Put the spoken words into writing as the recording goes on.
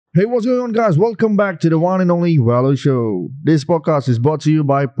Hey, what's going on, guys? Welcome back to the one and only Valor Show. This podcast is brought to you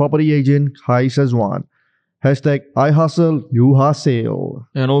by property agent Feces One. Hashtag I hustle, you hustle.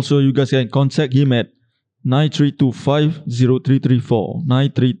 And also, you guys can contact him at 93250334.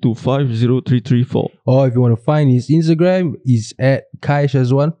 93250334. Or if you want to find his Instagram, is at Kai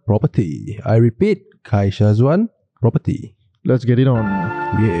Shazwan Property. I repeat, Kai Shazwan Property. Let's get it on.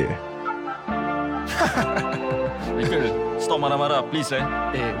 Yeah. Michael, stop marah-marah, please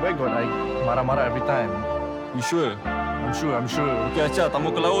Where got I marah-marah every time? You sure? I'm sure. Okay, Acha,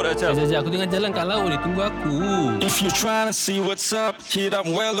 tamu ke laut, Acha. Sekejap, aku tengah jalan kat laut ni. Tunggu aku. If you're trying to see what's up, hit up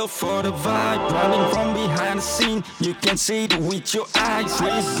well for the vibe. Running from behind the scene, you can see it with your eyes.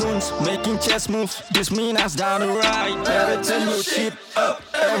 Raise goons, making chess moves, this mean us down the right. Better turn your shit up,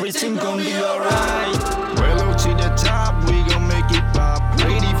 everything gon' be alright. Well to the top, we gon' make it pop.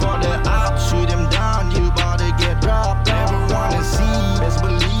 Ready for the up, shoot them down, you bout to get dropped. Never wanna see, best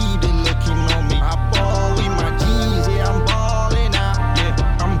believe they looking on me. I ball with my G's, yeah I'm ballin' out,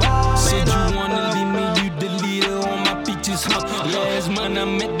 yeah I'm ballin' Said you out. wanna leave me, you the leader on my pictures, huh? Last month I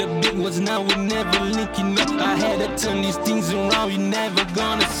met the big ones, now we're never linking up. I had to turn these things around, you never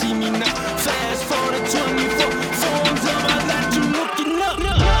gonna see me now. Fast forward 24 phones on my line, you looking up.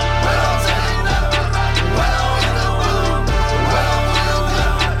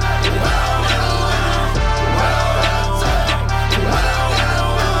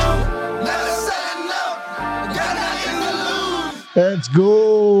 Let's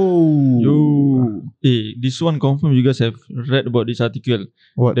go. Yo. This one confirm you guys have read about this article.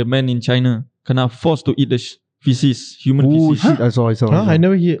 What? The man in China kena forced to eat the feces, human Oh feces. shit, I saw. Huh? I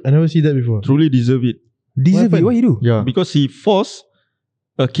never see that before. Truly deserve it. Deserve it, what you do? Yeah. Because he forced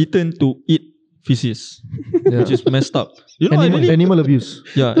a kitten to eat feces, which is messed up. You know, Animal abuse.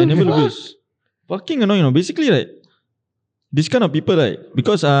 Yeah, animal abuse. Fucking annoying, Basically, right, this kind of people, right,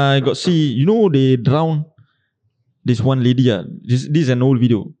 because I got see, they drown this one lady. This is an old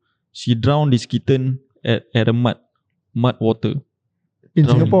video. She drowned this kitten at a mud water In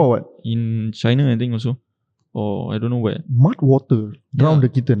Drown. Singapore or what? in China, I think also, or I don't know where. Mud water. Drown Yeah. the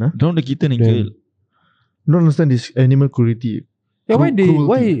kitten, huh? Drown the kitten and Damn. kill. Don't understand this animal cruelty. Yeah,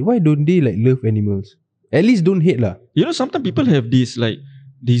 Cruelty. why don't they like love animals? At least don't hate lah. Sometimes people have this like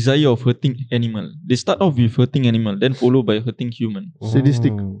desire of hurting animal. They start off with hurting animal, then followed by hurting human.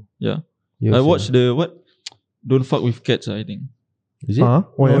 Sadistic. Oh. Yeah. Yes, I watched the what? Don't fuck with cats, I think. Is it? Huh?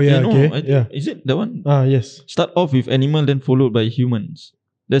 Why? Oh, yeah. No, okay. Yeah. Is it that one? Yes. Start off with animal, then followed by humans.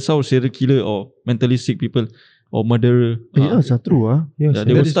 That's how serial killer or mentally sick people or murderer. Yes, true. Yes, Yeah,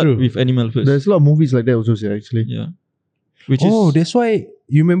 they that will is start true. with animal first. There's a lot of movies like that also, actually. Yeah. Which Oh, is that's why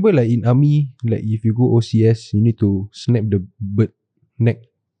you remember like in army, like if you go OCS, you need to snap the bird neck.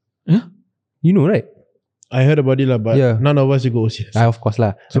 Yeah. You know, right? I heard about it lah, but Yeah. none of us go OCS. Of course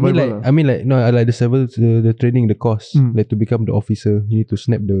lah. Survival lah. Like the survival, the training, the course, Mm. like to become the officer, you need to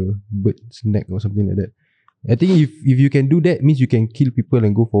snap the bird's neck or something like that. I think if you can do that, means you can kill people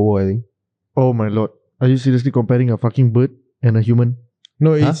and go for war. I think. Oh my lord. Are you seriously comparing a fucking bird and a human?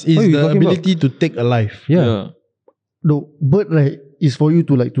 No, Huh? it's What are you the talking ability to take a life. Yeah. No, bird right is for you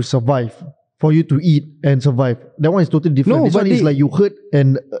to like to survive, for you to eat and survive. That one is totally different. No, This but one is they- like you hurt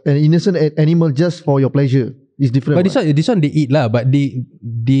an innocent animal just for your pleasure. It's different. But what? this one they eat lah, but they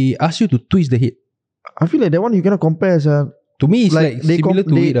ask you to twist the head. I feel like that one you cannot compare. To me, it's Like, like, they similar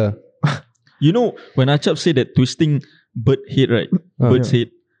to they- it lah. when Achap said that twisting bird head, right? Bird's head.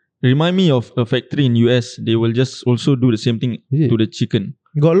 Remind me of a factory in US. They will just also do the same thing Is it? to the chicken.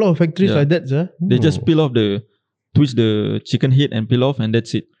 Got a lot of factories Yeah. like that, sir. They just peel off twist the chicken head and peel off, and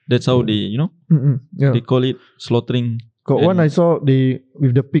that's it. That's how they, Yeah. they call it slaughtering. Got and- one I saw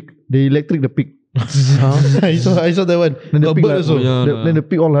with the pig. They electric the pig. I saw that one. Then the Got pig bird like, also. yeah. then the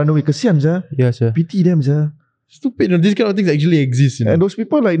pig all run away. Kesian sir. Yeah, sir. Pity them sir. Stupid. This kind of things actually exist. You know? And those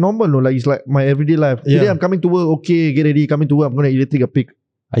people like normal, no, like it's like my everyday life. Yeah. Today I'm coming to work. Okay, get ready. Coming to work. I'm gonna electric a pig.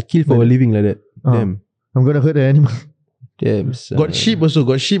 I kill for a living like that. Ah. Damn. I'm gonna hurt the animal. Damn. Son. Got sheep also.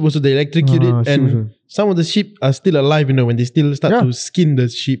 They electrocute it, sheep and also. some of the sheep are still alive. When they still start Yeah. to skin the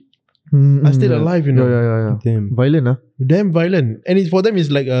sheep, Mm, are still yeah. alive. Yeah. Damn. Violent, Damn violent. And for them, it's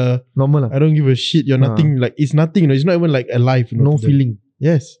like normal, I don't give a shit. You're nothing. Like it's nothing. It's not even like alive. no to them. feeling.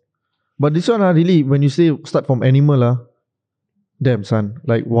 Yes. But this one, really, when you say start from animal, damn son,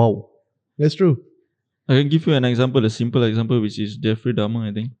 like wow. That's true. I can give you an example, a simple example, which is Jeffrey Dahmer,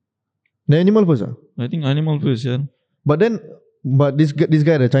 I think. The animal first, I think animal first, yeah. But this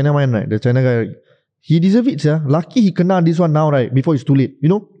guy, the China man, right? The China guy, he deserve it, sir. Lucky he kena this one now, right? Before it's too late. You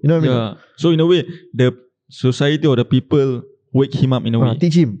know what I mean? Yeah. So in a way, the society or the people wake him up in a way.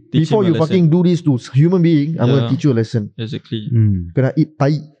 Teach him. Teach Before him a you lesson. fucking do this to human being, I'm Yeah. gonna teach you a lesson. Exactly. Mm. Kena eat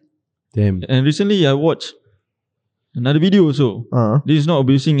tai. Damn. And recently I watched another video also. This is not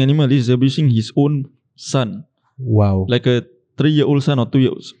abusing animal. This is abusing his own son, Wow. like a 3-year-old son or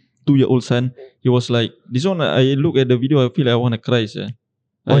 2-year-old son. He was like, this one. I look at the video, I feel like I want to cry.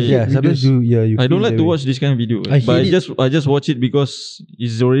 Sometimes you I don't feel like that to way. watch this kind of video. I But hate I just watch it because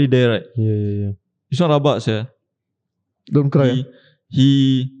it's already there, right? Yeah. It's not rabak, sir. Don't cry.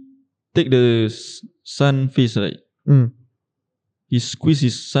 He take the son face, right? He squeeze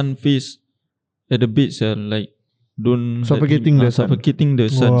his son face at the bed, sir. Like don't Suffocating the son. suffocating the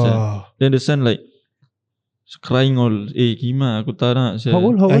son, sir. Wow. Then the son like crying all. Kima, aku tak nak, sir. How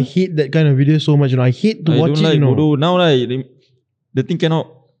old? I hate that kind of video so much. I hate to I watch don't it. like, bodoh. Now like the thing cannot.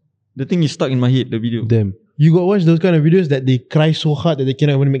 The thing is stuck in my head. The video. Damn. You got watch those kind of videos that they cry so hard that they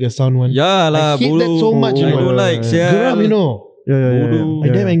cannot even make a sound one. Yeah lah, I hate that bodoh. so much, I you know. don't like. Geram, you know. Bodoh.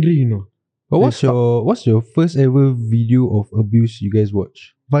 I damn angry, you know. But what's your first ever video of abuse you guys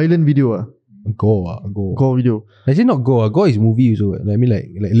watch? Violent video Gore. Gore video. Actually not gore. Gore is movie also. I mean like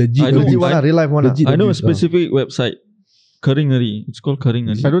legit. I know. Legit one real life one Legit. I know a abuse, specific website. Karingari. It's called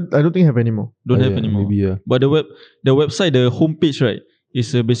Karingari. I don't think have anymore. Don't have anymore. Maybe yeah. But the website, the homepage, right,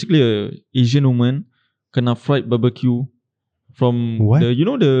 is basically a Asian woman kena fried barbecue from What?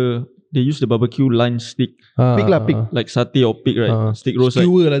 they use the barbecue line stick Pig lah, pig. like satay or pig, right? Stick roast, right?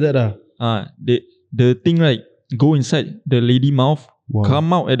 Skewer like that The thing, right, go inside the lady mouth, Wow.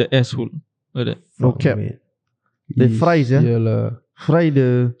 come out at the asshole like that. No cap. They fries, yeah? Yeah. Fry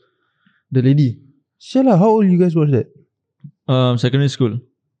the lady. Sialah, how old you guys watch that? Secondary school.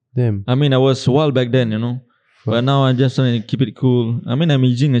 Damn. I mean, I was wild back then, you know. But now I just trying to keep it cool. I mean, I'm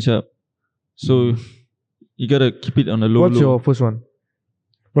aging a chap. So you gotta keep it on the low. What's your first one?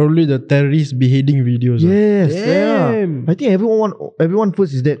 Probably the terrorist beheading videos. Yes. Damn. Yeah. I think everyone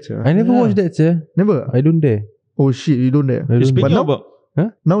first is that, sir. I never watched that, sir. Never. I don't dare. Oh shit, you don't dare. I don't Speaking now- about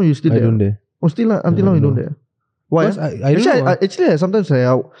Now you still I there. don't dare. Oh, still until now you don't No. dare. Why? Because I don't know. Actually, sometimes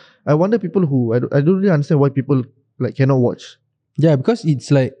I wonder people who I don't really understand why people like cannot watch. Yeah, because it's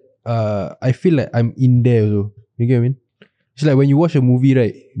like I feel like I'm in there also. You get what I mean? It's like when you watch a movie,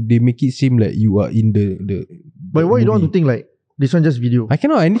 right? They make it seem like you are in the But why you don't want to movie. think like this one just video? I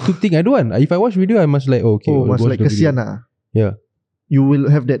cannot. I need to think. I don't want. If I watch video, I must like okay. Oh, I'll must watch like the video. kesian Yeah. You will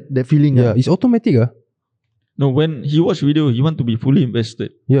have that feeling. Yeah, it's automatic. no, when he watch video, he want to be fully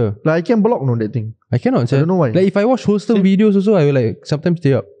invested. Yeah. Like I can block that thing. I cannot. I Sir. don't know why. Like if I watch wholesome videos also, I will like sometimes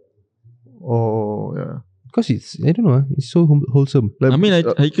stay up. Oh yeah. Because it's, I don't know, it's so wholesome. Like, I mean,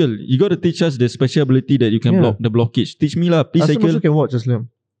 Haikal, you got to teach us the special ability that you can Yeah. block the blockage. Teach me lah, please, Aslam also Haikal. can watch Aslam.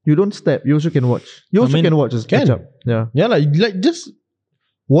 You don't step. You also can watch. You also mean, can watch. Just can. catch up. Yeah. Yeah, like just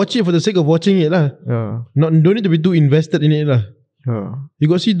watch it for the sake of watching it lah. Yeah. Don't need to be too invested in it lah. Yeah. You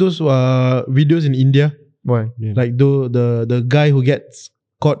got see those videos in India, Why? like the guy who gets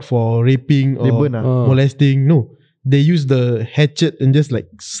caught for raping They or burn molesting. No, they use the hatchet and just like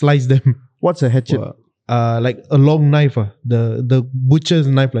slice them. What's a hatchet? Wow. Like a long knife. The butcher's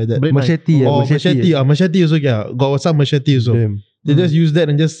knife like that. Blade knife. Machete. Oh, machete. Machete also. Yeah, got some machete also. Damn. They just use that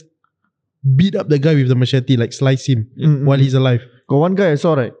and just beat up the guy with the machete, like slice him while he's alive. Got one guy I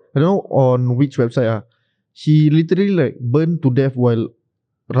saw, right? I don't know on which website. He literally like burned to death while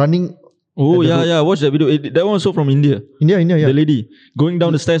running. Oh At the road. yeah, watch that video. That one also from India. India, The yeah. lady going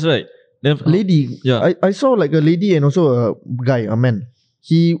down the stairs, right? Then Lady. Yeah. I saw like a lady and also a guy, a man.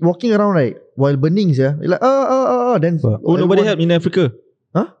 He walking around right while burning, yeah. Like then Oh, nobody helped in Africa.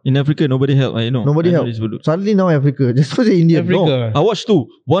 Huh? In Africa, nobody helped. I know. Nobody I know helped. this video. Suddenly now Africa. Just to say India. Africa. I watched two.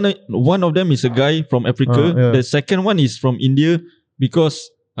 One of them is a guy from Africa. Yeah. The second one is from India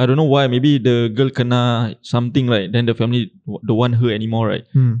because I don't know why. Maybe the girl kena something, right? Then the family don't want her anymore, right?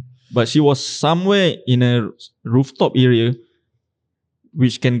 But she was somewhere in a rooftop area,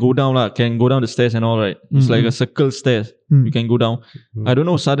 which can go down the stairs and all, right? It's like a circle stairs. You can go down. I don't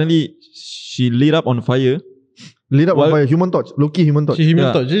know. Suddenly she lit up on fire. Lit up Well- by a human torch. Loki human torch. She human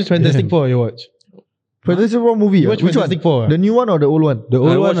Yeah. touch. This is Fantastic Four you watch. Fantastic Four movie. You watch Which one? Fantastic Four? The new one or the old one? The I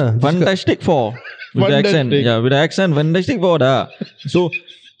old one watched Fantastic Four with the accent. Fantastic. Yeah, with the accent. Fantastic Four dah. So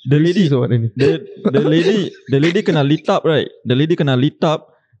the lady, So what, any? the lady kena lit up, right? The lady kena lit up,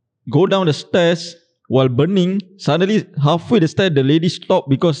 go down the stairs while burning. Suddenly halfway the stairs, the lady stopped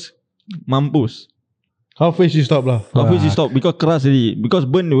because mampus. Halfway she stop lah. Halfway she stopped because keras already. Because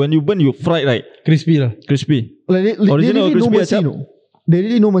when you burn, you fried, right? Crispy lah. Crispy. Like they Original really no crispy mercy, acap. no. They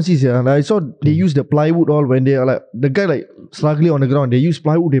really no mercy, yeah. Like I saw they use the plywood all when they are like the guy like struggling on the ground. They use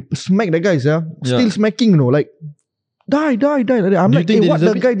plywood. They smack the guys, yeah. Still smacking, like die. Like that. I'm Do you like, think hey, they what the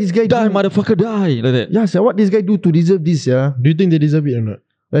deserve guy? This guy Die, do? motherfucker, die. Like that. Yeah, sir, what this guy do to deserve this, yeah? Do you think they deserve it or not?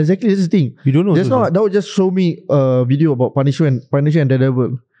 Exactly, this is the thing. You don't know. Just also, now, that would just show me a video about Punisher and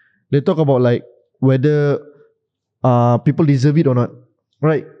Daredevil. they talk about like whether people deserve it or not,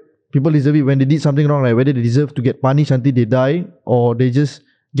 right? People deserve it when they did something wrong, right? Whether they deserve to get punished until they die, or they just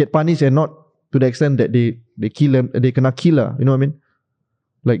get punished and not to the extent that they kill them, they cannot kill lah. You know what I mean?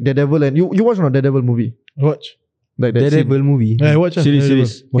 Like Daredevil, and you watch not Daredevil movie? Watch. Like that scene. Daredevil movie. I watch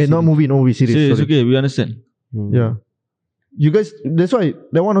Series. Not movie, series. Series, Sorry. okay, we understand. Yeah. You guys, that's why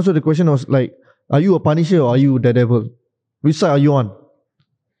that one also the question was like, are you a Punisher or are you Daredevil? Which side are you on?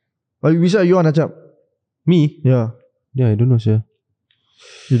 Which side are you on, Achap? Me? Yeah. Yeah, I don't know, sir.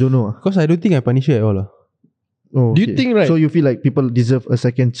 You don't know? Because I don't think I Punisher at all. Oh, Do you think, right? So you feel like people deserve a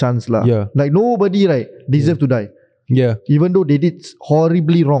second chance lah? Yeah. Like nobody, right, deserve to die. Yeah. Even though they did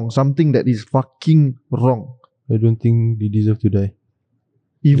horribly wrong, something that is fucking wrong. I don't think they deserve to die.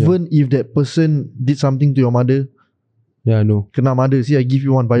 Even if that person did something to your mother, Yeah, no. kena mother. See, I give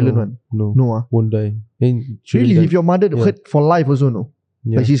you one violent one. No. No, Won't die. And shouldn't really, die. if your mother hurt for life also, no.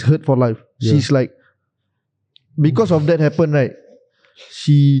 Yeah. Like she's hurt for life. Yeah. She's like, because of that happened, right?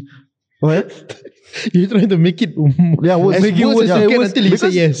 She, what? You're trying to make it Yeah, worse. as worse as you can until he say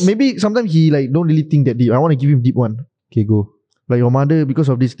Because yes. maybe sometimes he like don't really think that deep. I want to give him deep one. Okay, go. Like your mother, because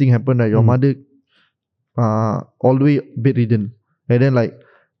of this thing happened, right? Your mother, all the way bedridden, and then like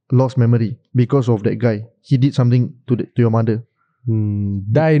lost memory because of that guy. He did something to your mother.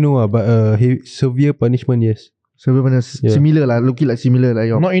 Die no, but severe punishment, yes. So Yeah. similar lah, looking like similar like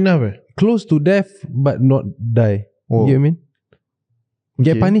your. Not enough. Close to death, but not die. Oh. You get what I mean?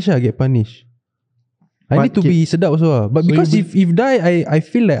 Get Okay. punished lah, get punished. I But need to be sedap also lah. But So because you if die, I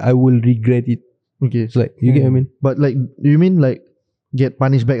feel like I will regret it. Okay. It's like, you get what I mean? But like, you mean like get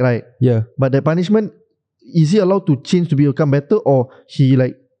punished back, right? Yeah. But the punishment, is he allowed to change to become better, or he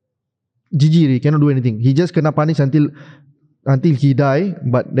like GG, he cannot do anything? He just kena punish until he die,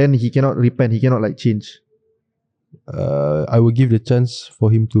 but then he cannot repent. He cannot like change I will give the chance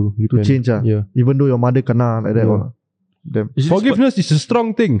for him to to repent. change. Yeah. Even though your mother kena like that. Yeah. All. Damn. Is it Forgiveness is a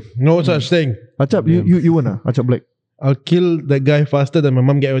strong thing. No such thing. Achap, you wanna Achap Black? I'll kill that guy faster than my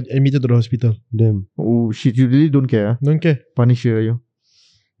mom get admitted to the hospital. Damn. Oh shit, you really don't care. Don't care. Punisher you.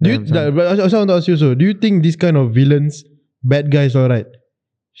 Do you? But I also want to ask you so. Do you think these kind of villains, bad guys, alright,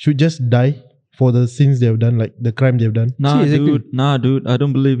 should just die for the sins they have done, like the crime they have done? Nah, See, exactly. dude, I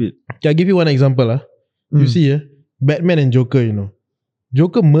don't believe it. Okay, I'll give you one example. You see, Batman and Joker, you know.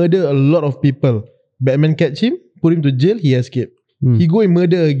 Joker murder a lot of people. Batman catch him, put him to jail, he escape. He go and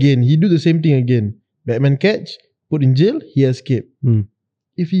murder again. He do the same thing again. Batman catch, put in jail, he escape.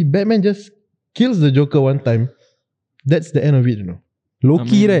 If Batman just kills the Joker one time, that's the end of it, you know.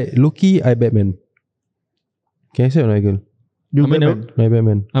 Loki, right? Loki, I Batman. Can I say or not, girl? You I mean, Batman. I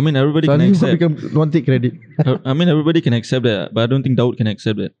Batman. I mean, everybody Suddenly can you accept. become don't take credit. I mean, everybody can accept that, but I don't think Daud can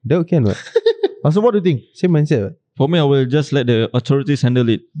accept that. That can what? So what do you think? Same mindset what? For me, I will just let the authorities handle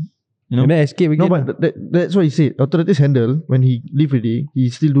it. You know? And then escape again. No, but that's what he said. Authorities handle when he leave already, he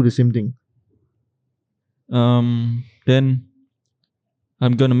still do the same thing. Then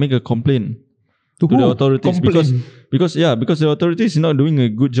I'm gonna make a complaint to to who? the authorities Complain. because the authorities is not doing a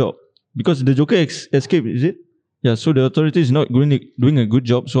good job because the Joker escaped, is it? Yeah, so the authorities is not doing a good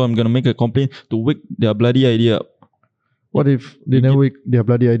job. So I'm gonna make a complaint to wake their bloody idea up. What if they never wake their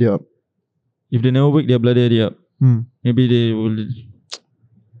bloody idea up? If they never wake their bloody idea up, maybe they will.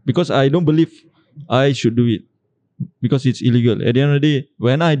 Because I don't believe I should do it because it's illegal. At the end of the day,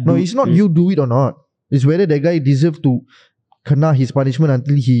 when I do, No, it's not you do it or not. It's whether that guy deserve to kena his punishment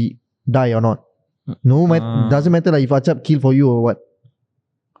until he die or not. No, doesn't matter like if Achap kill for you or what.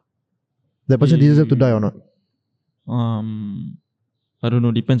 That person deserve to die or not. I don't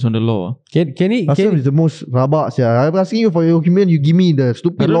know. Depends on the law. Can it? Achap is the most rabak. I'm asking you for your opinion. You give me the I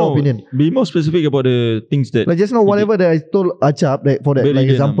stupid don't law know. opinion. Be more specific about the things that. Like just now, whatever that I told Achap, like for that like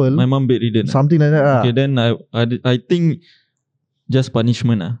bedridden, example, my mom bedridden. something like that. Okay, then I think just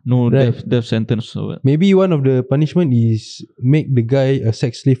punishment. No Right. death sentence or what. Maybe one of the punishment is make the guy a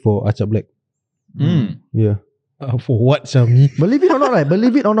sex slave for Achap Black. Yeah. For what, Shami? Believe it or not, right?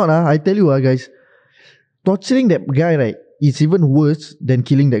 Believe it or not, I tell you, guys, torturing that guy, right, is even worse than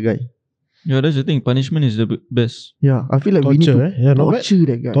killing that guy. Yeah, that's the thing. Punishment is the best. Yeah, I feel like we need Torture, to Yeah, not bad. torture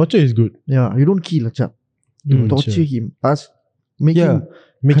that guy. Torture is good. Yeah, you don't kill Achap. You torture him. Make Yeah. him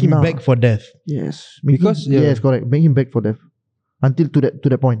Make him kena. beg for death. Yes, make Because, him, yeah. yes, correct. Make him beg for death until to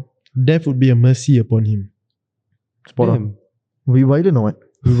that point. Death would be a mercy upon him. Spot on. Damn. We violent or what?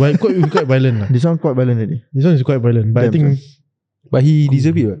 Quite violent. Lah. This one quite violent already. This one is quite violent. But I Damn, think But he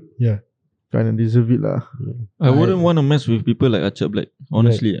deserve it. What? Kind of deserve it lah. I wouldn't want to mess with people like Achap Black.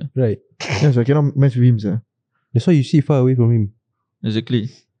 Honestly, Right. Yes, I cannot mess with him, sir. That's why you sit far away from him. exactly.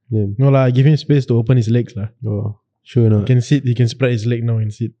 Damn. no lah, give him space to open his legs lah. Oh, sure He not. can sit, he can spread his leg now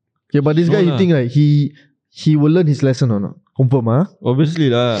and sit. Okay, but this No guy, you lah. think like he will learn his lesson or not? Confirm, huh?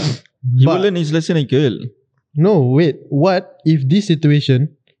 Obviously lah. He will But- learn his lesson, girl. No, wait. What if this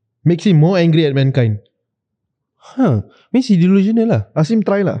situation makes him more angry at mankind? Huh. Means he delusional lah. Ask him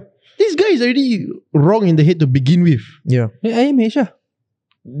try lah. This guy is already wrong in the head to begin with. Yeah. IMH lah.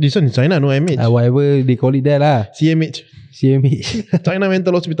 This one is China, no MH. Whatever they call it there lah. CMH. CMH. China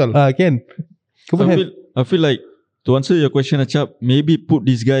Mental Hospital. Can. Come on. I feel like to answer your question, Achap, maybe put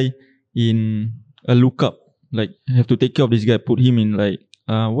this guy in a lookup. Like have to take care of this guy. Put him in like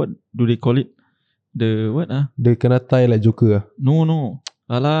what do they call it? The what Dia kena tie like Joker lah. No.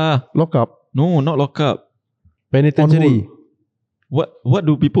 Alah. Lock up. No, not lock up. Penitentiary. What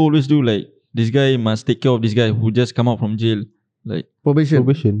do people always do? Like this guy must take care of this guy who just come out from jail. Like Probation.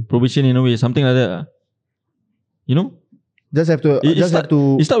 probation in a way, something like that. You know? Just have to. It Just have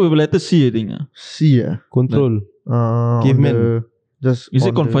to It start with letter C, I think. see. Control. On Caveman. the, just Is it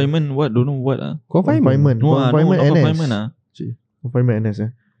on the confinement? What? Don't know what. Confinement. No, Confinement not NS. confinement. Confinement NS.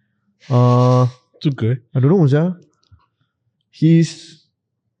 Suka. I don't know, Zah. He's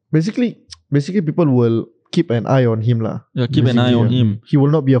basically people will keep an eye on him lah. Yeah, keep an eye Basically, on yeah. him. He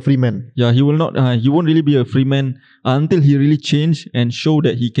will not be a free man. Yeah, he will not. He won't really be a free man until he really change and show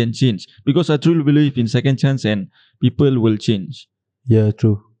that he can change. Because I truly believe in second chance and people will change. Yeah,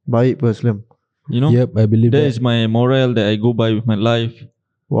 true. Baik per Islam. You know, Yep, I believe that that. is my moral that I go by with my life.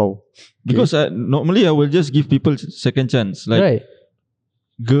 Wow. Because normally I will just give people second chance, like right.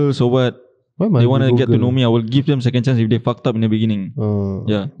 girls or what. Why must They we want to go get to girl? know me. I will give them second chance if they fucked up in the beginning.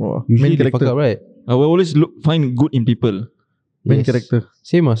 Yeah, Wow. Usually Main they fuck character. up, right? I will always find good in people. Main Yes. character.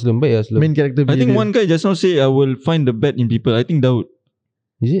 Same as Aslam. Baik Aslam. Main character. I think behaviour. one guy just now say I will find the bad in people. I think Daud.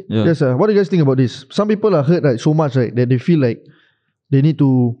 Is it? Yeah. Yes, sir. What do you guys think about this? Some people are hurt so much, right, that they feel like they need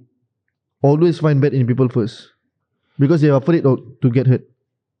to always find bad in people first because they are afraid to get hurt.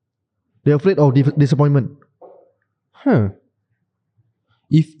 They are afraid of disappointment. Huh.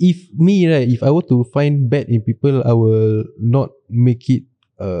 If me, right, if I were to find bad in people, I will not make it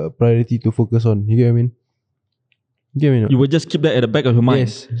a priority to focus on. You get what I mean? You get what I mean? You will just keep that at the back of your mind.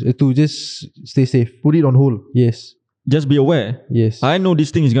 Yes. To just stay safe. Put it on hold. Yes. Just be aware. Yes. I know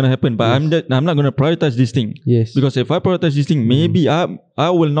this thing is gonna happen, but Yes. I'm not gonna prioritize this thing. Yes. Because if I prioritize this thing, maybe I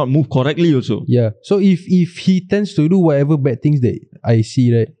will not move correctly also. Yeah. So if he tends to do whatever bad things that I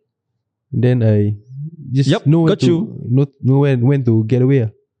see, right, then I just Yup, know when got to you. know when to get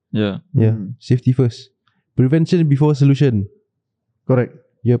away. Yeah. Yeah. Safety first. Prevention before solution. Correct.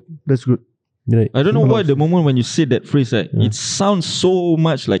 Yep. That's good. Right. I don't know why the moment when you say that phrase, right, Yeah. it sounds so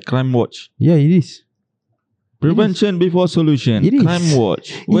much like Crime Watch. Yeah, it is. Prevention before solution. It is. Crime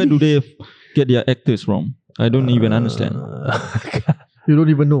Watch. Where do they get their actors from? I don't even understand. You don't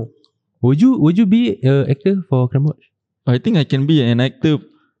even know. Would you be an actor for Crime Watch? I think I can be an actor.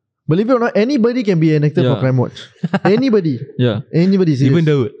 Believe it or not, anybody can be an actor for Yeah. Crime Watch. Anybody. Yeah. Anybody. Serious. Even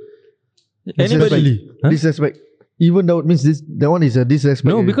Daud. Anybody. Huh? Disrespect. Even though it means that one is a disrespect.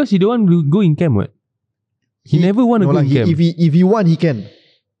 No, because he don't want to go in camp. What? He never want to no go lah, in camp. if he want, he can.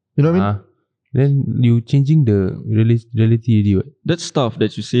 You know what I mean? Then you changing the reality already. What? That's stuff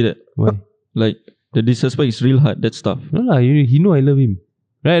that you say that. Why? Like the disrespect is real hard. That stuff. No lah, he know I love him.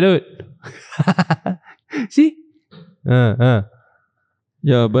 Right, Daud? See?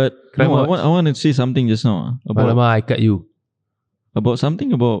 Yeah, but Crime no, Watch. I want to say something just now about Alamak, I cut you.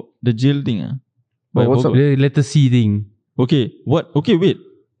 something about the jail thing. But I what's up? forgot. The letter C thing. Okay, what? Okay, wait.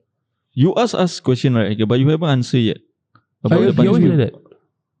 You ask us question, right? Okay, but you haven't answered yet. About the He always punishment. like that.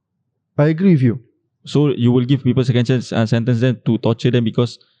 I agree with you. So you will give people second chance and sentence them to torture them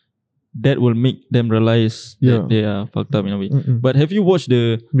because that will make them realize Yeah. that they are fucked up in a way. Mm-mm. But have you watched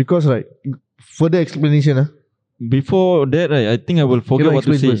Because right, further explanation. before that, right? I think I will forget Cannot what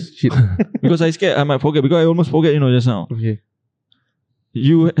to explain say first. Shit. because I scared I might forget because I almost forget, just now. Okay.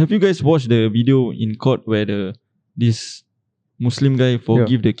 Have you guys watched the video in court where this Muslim guy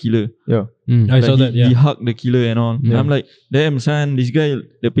forgive the killer? I saw that, He hugged the killer and all. Yeah. I'm like, damn son, this guy,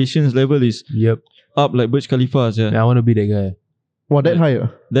 the patience level is Yep. up like Burj Khalifa. Yeah. I want to be that guy. Wow, that high.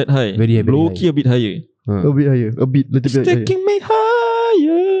 That high. Very high, very Low high. key a bit higher. A bit higher. A bit, little It's bit higher. taking me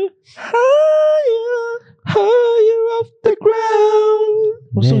higher, higher off the ground.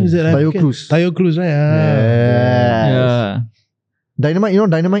 What song is that? I Tayo forget. Cruz. Tayo Cruz, right? Yes. Yeah. Dynamite, you know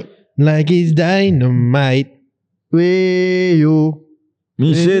Dynamite? Like it's dynamite. Way you.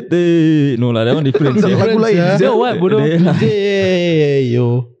 Me sete. No lah, that one different. Lagu sia. lain. ah. So what, bodoh? Dia lah. Hey,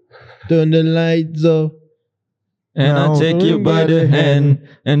 yo. Turn the lights off. And I'll take you by the hand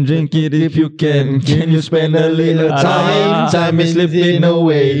and drink it if you can. Can you spend a little time? Time is slipping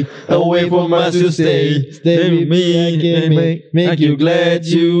away from us to stay. Stay with me and make you glad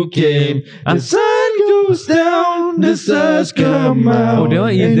you came. The sun goes down, the stars come out. Oh, that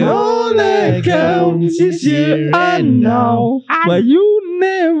one is and the all that counts is here and now. But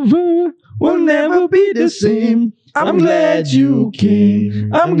you will never be the same. I'm glad you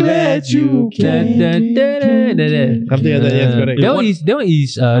came. I'm glad you came. Something like that, yes, correct. That one is rip the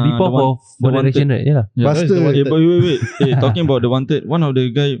off one- of the One Direction, right? Yeah. Yeah. Buster. Hey, but wait. Hey, talking about the Wanted, one of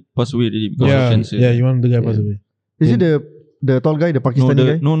the guy passed away already because of Yeah, cancer. yeah, you want the guy pass away. Is it the tall guy, the No, Pakistani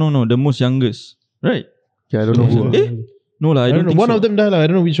guy? no, the most youngest. Right? Yeah, I don't know who. Eh? No lah, I don't think One so. of them died lah. I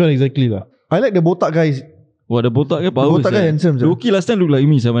don't know which one exactly lah. I like the botak guys. What, the botak guy The power? botak guy handsome. Sir. Loki last time look like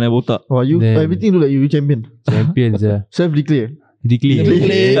me when I botak. Oh, you Damn. everything look like you champion. Champions, yeah. Self-declare.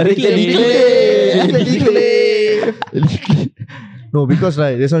 Declare. No, because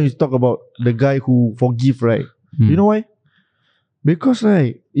right, that's why you talk about the guy who forgive, right? You know why? Because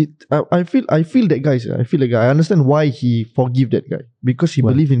right, I feel that guy. Sir. I feel that guy. I understand why he forgive that guy because he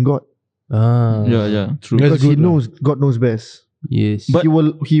Why? believe in God. Ah. Yeah, true. That's Because he good lah. knows God knows best. Yes. But-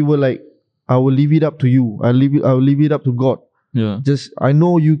 he will like, I will leave it up to you. I will leave it up to God. Yeah. Just I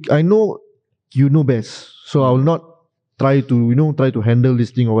know you know best. So I will not try to handle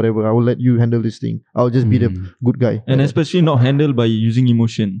this thing or whatever. I will let you handle this thing. I'll just be the good guy. And especially not handled by using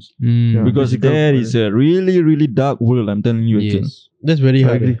emotions. Yeah. Because physical- there is a really, really dark world, I'm telling you. actually. Yes. That's very I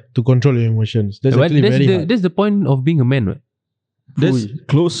hard agree. to control your emotions. That's But actually very hard. that's the point of being a man, right? That's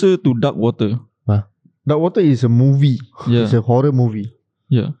closer to dark water. Dark Water is a movie. Yeah. It's a horror movie.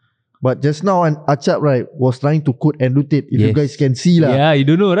 Yeah. But just now, Achap right was trying to quote Andrew Tate. If you Yes. guys can see lah. Yeah, you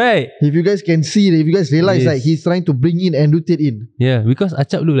don't know, right? If you guys can see, if you guys realize Yes. like he's trying to bring in Andrew Tate in. Yeah, because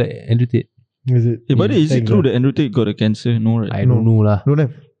Achap look like Andrew Tate. Is it? Hey, but is it Thank true God. that Andrew Tate got a cancer? No, right? I don't know lah. Don't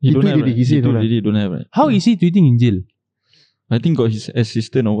have. He don't tweet have, already. right? He said tweet don't have. already, don't have, right? How is he tweeting in jail? I think got his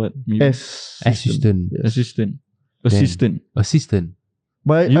assistant or what? Maybe. Assistant. Assistant.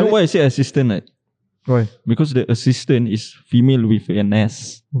 But You know why I say assistant, right? Why? Because the assistant is female with an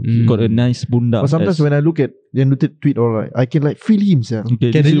ass. Got a nice bunda. But sometimes when I look at Andrew Tate tweet, alright, I can like feel him, sir.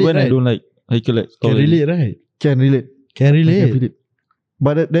 Okay, Can this is relate, when I right? don't like. I can like. Can relate, right? Can relate. Can I can relate. feel it.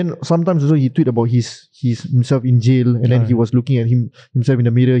 But then sometimes also he tweet about his himself in jail, and then he was looking at himself in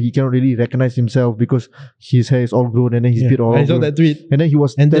the mirror. He cannot really recognize himself because his hair is all grown and then his beard all I saw grown. that tweet. And then he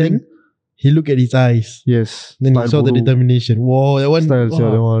was And telling, then he looked at his eyes. yes, Then he style saw the bodoh. determination. Whoa, that one. Style, sir,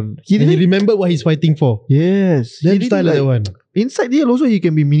 wow. that one. And he remembered what he's fighting for. Yes, he Damn really style like that one. inside jail also he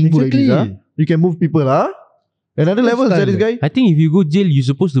can be meaningful Exactly. like this, You can move people, Another level, style. this guy. I think if you go jail, you're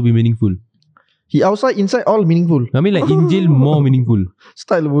supposed to be meaningful. He outside, inside, all meaningful. I mean, like in jail, more meaningful.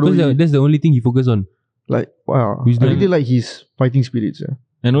 Style bodoh. Because that's the only thing he focus on. Like wow, Wisdom. I really like his fighting spirits.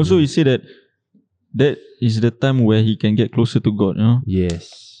 And also he said that is the time where he can get closer to God, you know.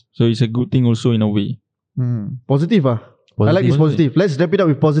 Yes. So it's a good thing also in a way. Positive, I like this positive. Let's wrap it up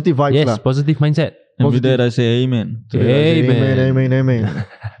with positive vibes, Yes, lah. positive mindset. And with Positive. that I say amen. Amen.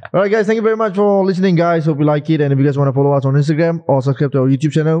 Alright guys, thank you very much for listening guys. Hope you like it. And if you guys want to follow us on Instagram or subscribe to our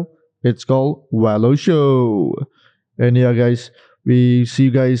YouTube channel, it's called Wallow Show. And yeah guys, we see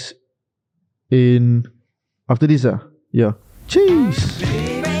you guys in after this. Yeah. Cheers.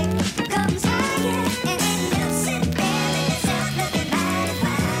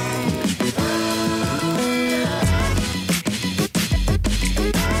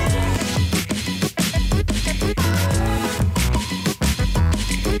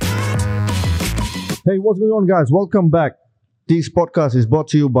 Hey, what's going on, guys? Welcome back. This podcast is brought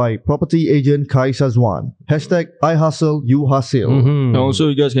to you by property agent Kai Sazwan. #I hustle, you hustle. And also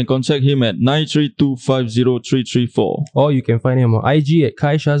you guys can contact him at 932503334. Or you can find him on IG at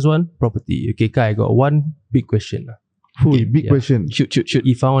Kai Shazwan Property. Okay, Kai, I got one big question. Full, big Yeah. question. Shoot.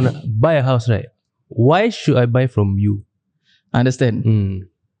 If I want to buy a house, right, why should I buy from you? Understand.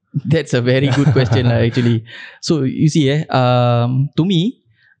 That's a very good question actually. So you see, to me,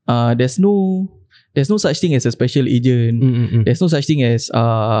 there's no such thing as a special agent. There's no such thing as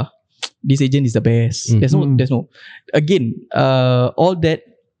this agent is the best. There's no. Again, all that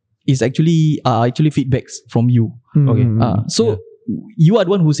is actually feedbacks from you. Okay. So you are the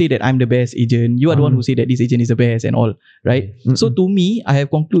one who say that I'm the best agent. You are the one who say that this agent is the best and all, right? So to me, I have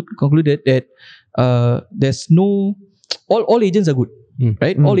concluded that there's no all agents are good,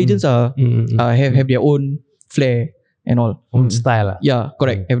 right? All agents are have their own flair and all. Own style. Yeah,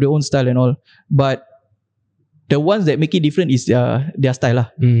 correct. Have their own style and all. But the ones that make it different is their style lah.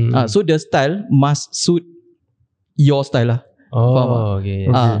 So the style must suit your style lah. Oh, okay.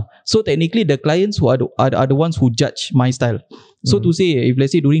 So technically the clients who are the ones who judge my style. So to say, if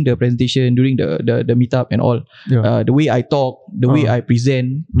let's say during the presentation, during the meetup and all, the way I talk, the way I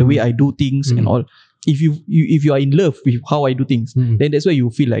present, the way I do things and all, if you are in love with how I do things, then that's why you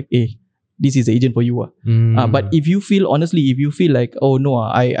feel like, this is the agent for you. But if you feel like, oh no,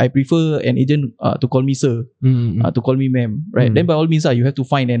 I prefer an agent to call me sir, to call me ma'am, right? Then by all means, you have to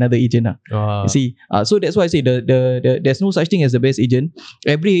find another agent. You see, so that's why I say the there's no such thing as the best agent.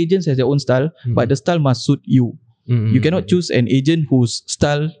 Every agent has their own style, but the style must suit you. You cannot choose an agent whose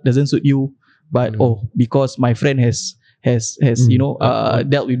style doesn't suit you, but because my friend has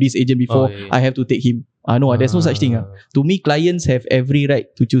dealt with this agent before, I have to take him. No, there's no such thing. To me, clients have every right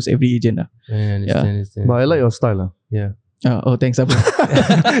to choose every agent. I understand. But I like your style. Yeah. Thanks, bro.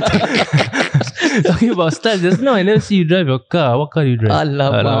 Talking about style, just now I never see you drive your car. What car do you drive?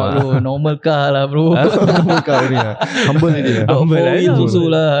 Alamak, bro. Normal car lah, bro. Humble ni. Four wheels also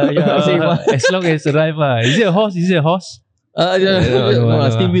lah. Yeah, same lah. As long as arrive Is it a horse? No,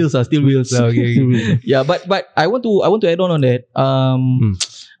 still wheels. Okay. Yeah, but I want to add on that.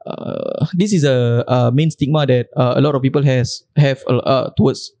 This is a main stigma that a lot of people have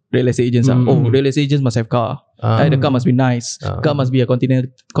towards real estate agents. Real estate agents must have car. The car must be nice. Car must be a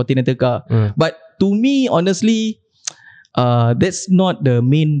continental car. But to me, honestly, that's not the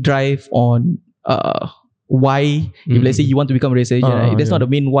main drive on why, if let's say you want to become a real estate agent, right? That's not the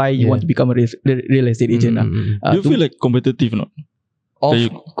main why you want to become a real estate agent. You feel like competitive or not?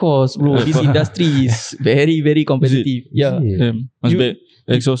 Of course, bro. This industry is very, very competitive. Yeah. Must be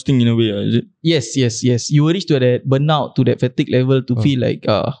exhausting in a way, is it? Yes. You will reach to that burnout, to that fatigue level to feel like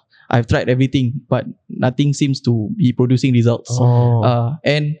I've tried everything, but nothing seems to be producing results.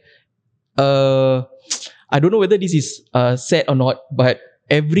 And I don't know whether this is sad or not, but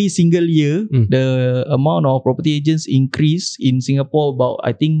every single year, the amount of property agents increase in Singapore about,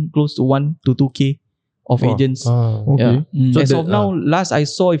 I think, close to 1 to 2K of agents. Okay. So as of now, last I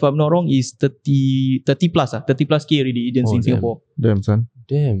saw, if I'm not wrong, is 30 plus K already agents in Singapore. Damn, son.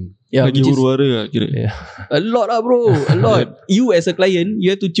 Damn. Yeah, Lagi huru-hara lah kira. A lot lah, bro. A lot. You as a client,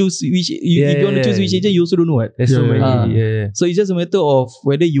 you have to choose which. If you want to choose which agent, you also don't know what. There's so many. So it's just a matter of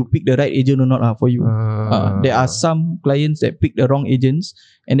whether you pick the right agent or not for you. There are some clients that pick the wrong agents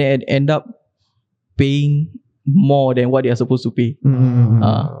and then end up paying more than what they are supposed to pay.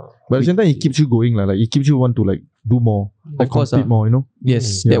 But at the same time, it keeps you going lah. Like it keeps you want to like do more, like of course, compete more. You know.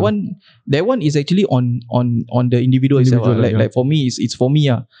 Yes, that one is actually on the individual itself. Like for me, it's for me.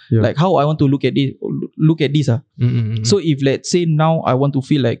 Like how I want to look at this. So if let's say now I want to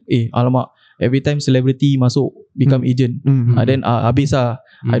feel like, alamak, every time celebrity masuk become agent, then habis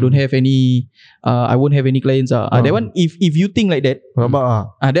I don't have any, I won't have any clients. That one, if you think like that, rabak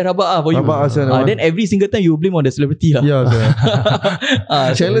that rabak for you. Then every single time you blame on the celebrity lah.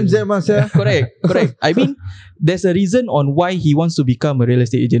 Yeah, challenge them Correct. I mean, there's a reason on why he wants to become a real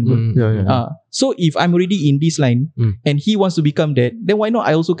estate agent. So if I'm already in this line and he wants to become that, then why not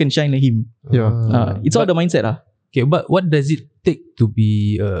I also can shine like him? It's all the mindset. Okay, but what does it take to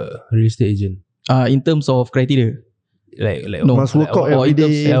be a real estate agent? In terms of criteria. Like no, must work out every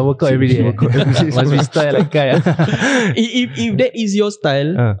day. Work out every day. Must be style like Kai. If that is your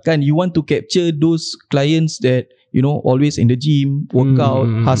style, kan, you want to capture those clients that always in the gym, work out,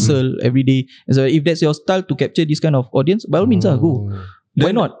 hustle every day. And so if that's your style to capture this kind of audience, by all means, go.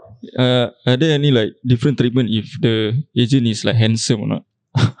 Why not? Are there any like different treatment if the agent is like handsome or not?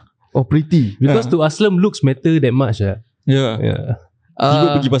 Or pretty? Because to Aslam, looks matter that much. Yeah.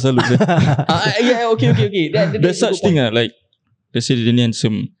 Tiba pergi pasal looks. Okay. There's such thing like, let's say dia ni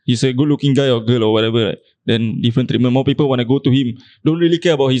handsome, he's a good looking guy or girl or whatever, right? Then different treatment. More people want to go to him. Don't really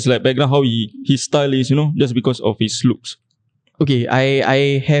care about his like background, how his style is, just because of his looks. Okay,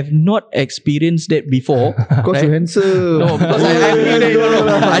 I have not experienced that before. Because you're handsome. No, because I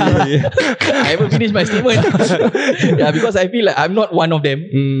haven't finished my statement. Because I feel like I'm not one of them,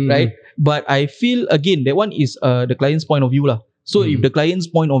 right? But I feel again that one is the client's point of view lah. So if the client's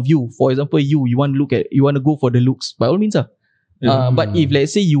point of view, for example, you want to go for the looks, by all means but if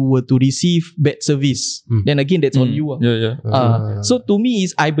let's say you were to receive bad service, then again that's on you. So to me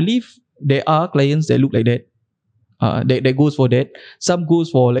is, I believe there are clients that look like that. That goes for that. Some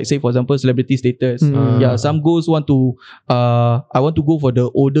goes for, like say for example, celebrity status. Some goes want to I want to go for the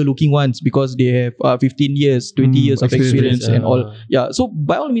older looking ones because they have 15 years, 20 years of experience and all. So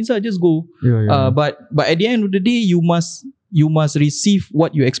by all means, just go. But at the end of the day, you must receive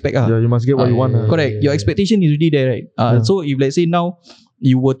what you expect. You must get what you want. Correct. Your expectation is already there, right? So if let's say now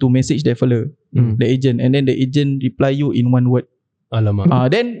you were to message that fella, the agent, and then the agent reply you in one word,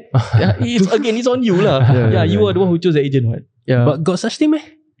 Alamak. then it's on you lah. You are the one who chose the agent, right? Yeah. But got such thing meh?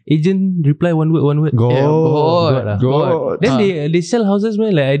 Agent reply one word. God. Yeah, God lah. God. Then they sell houses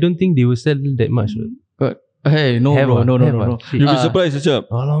man. Like I don't think they will sell that much. Hey, no Have bro, ah, no. have ah. Shit. You'll be surprised, Acap.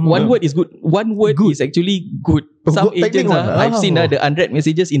 Alamak. One word is good. One word is actually good. Some Good technique agents one. I've seen the unread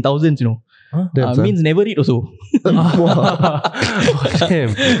messages in thousands, you know. Damn, son. Means never read also. Damn.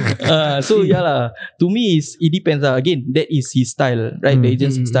 So yeah lah. To me it depends lah. Again, that is his style, right? The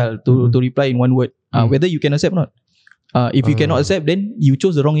agent's style to reply in one word. Whether you can accept or not. If you cannot accept, then you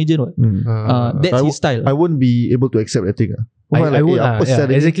chose the wrong agent. What? That's his style. I won't be able to accept that thing. I would apa yeah, sia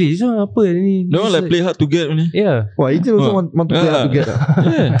dia ni? exactly. So apa ni? They want like play hard to get only. Yeah. Wah, agent also want to play hard to get.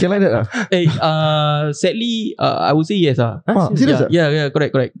 Can like that? Sadly, I would say yes. Serious? Yeah,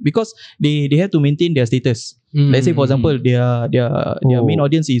 correct. Because they have to maintain their status. Let's say for example, their main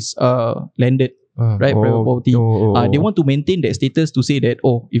audience is landed. Right, private property. They want to maintain that status to say that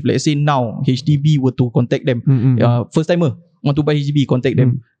if let's say now HDB were to contact them, first timer want to buy HDB, contact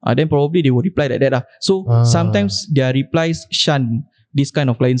them. Then probably they will reply like that. So sometimes their replies shun this kind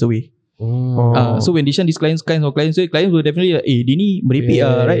of clients away. So when they shun these clients will definitely like, dia ni merepek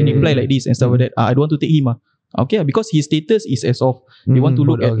right? And they reply like this and stuff like that. I don't want to take him. Okay, because his status is as of they want to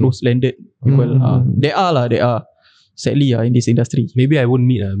look at those landed people. There are sadly in this industry. Maybe I won't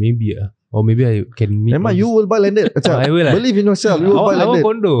meet maybe or maybe I can meet. Memang you will buy landed. I will. Believe in yourself. You will buy I want landed.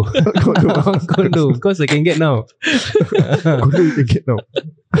 condo. I want condo because I can get now. Condo you can get now.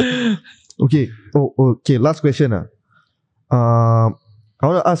 Okay. Okay. Last question. I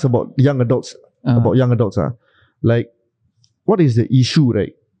want to ask about young adults. Like, what is the issue,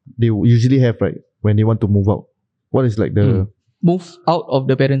 right? They usually have, right, when they want to move out. What is like the move out of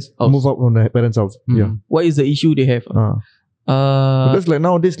the parents' house? move out from the parents' house? Yeah. What is the issue they have? Because like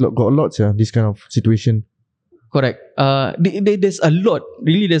nowadays got a lot, this kind of situation. Correct. There's a lot.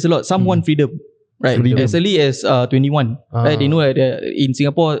 Really, there's a lot. Some want freedom, right? Freedom. As early as 21. Right? They know that in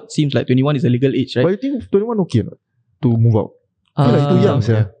Singapore, it seems like 21 is a legal age, right? But you think 21 okay not to move out? I feel like too young,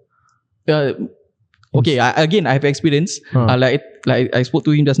 Okay, I have experience. Like I spoke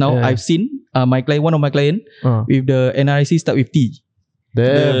to him just now. I've seen one of my client with the NRIC start with T.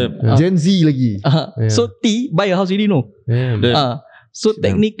 Damn. Gen Z lagi. So T buy a house already, no? So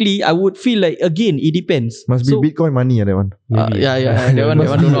technically, I would feel like again it depends. Must be Bitcoin money, that one. That one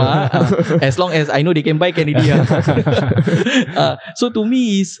don't know. As long as I know they can buy, can already. So to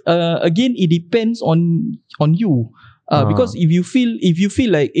me is again it depends on you. Because if you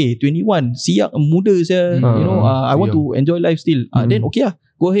feel like 21 siap muda saya, I want to enjoy life still, then okay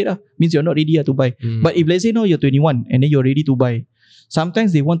go ahead means you're not ready to buy. But if let's say now you're 21 and then you're ready to buy,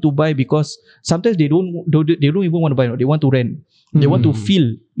 sometimes they want to buy because sometimes they don't even want to buy, they want to rent. They want to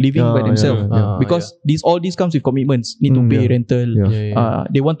feel living by themselves because all this comes with commitments. Need to pay rental.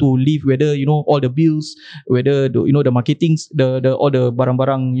 They want to live whether all the bills, whether the marketings, the all the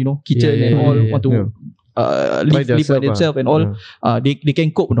barang-barang kitchen and all want to live by themselves and all. They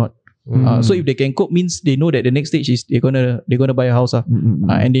can cope or not. So if they can cope means they know that the next stage is they're gonna buy a house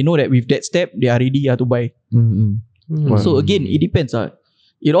and they know that with that step they are ready to buy. So again it depends.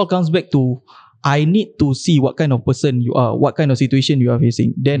 It all comes back to I need to see what kind of person you are, what kind of situation you are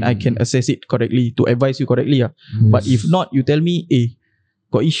facing. Then I can assess it correctly to advise you correctly. But if not, you tell me,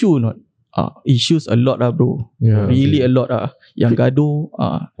 got issue or not? Issues a lot bro. Really a lot Yang gaduh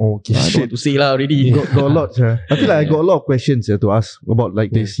okay, I don't want to say already. got a lot. I feel like I got a lot of questions to ask about like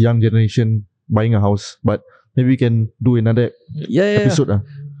this young generation buying a house. But maybe we can do another episode.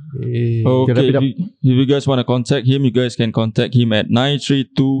 Okay, if you guys want to contact him, you guys can contact him at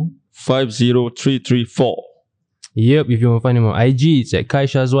 932-50334. Yep, if you want to find him on IG, it's at Kai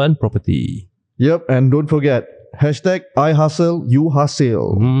Shazwan Property. Yep, and don't forget, #I hustle, you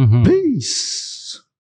hustle. Peace.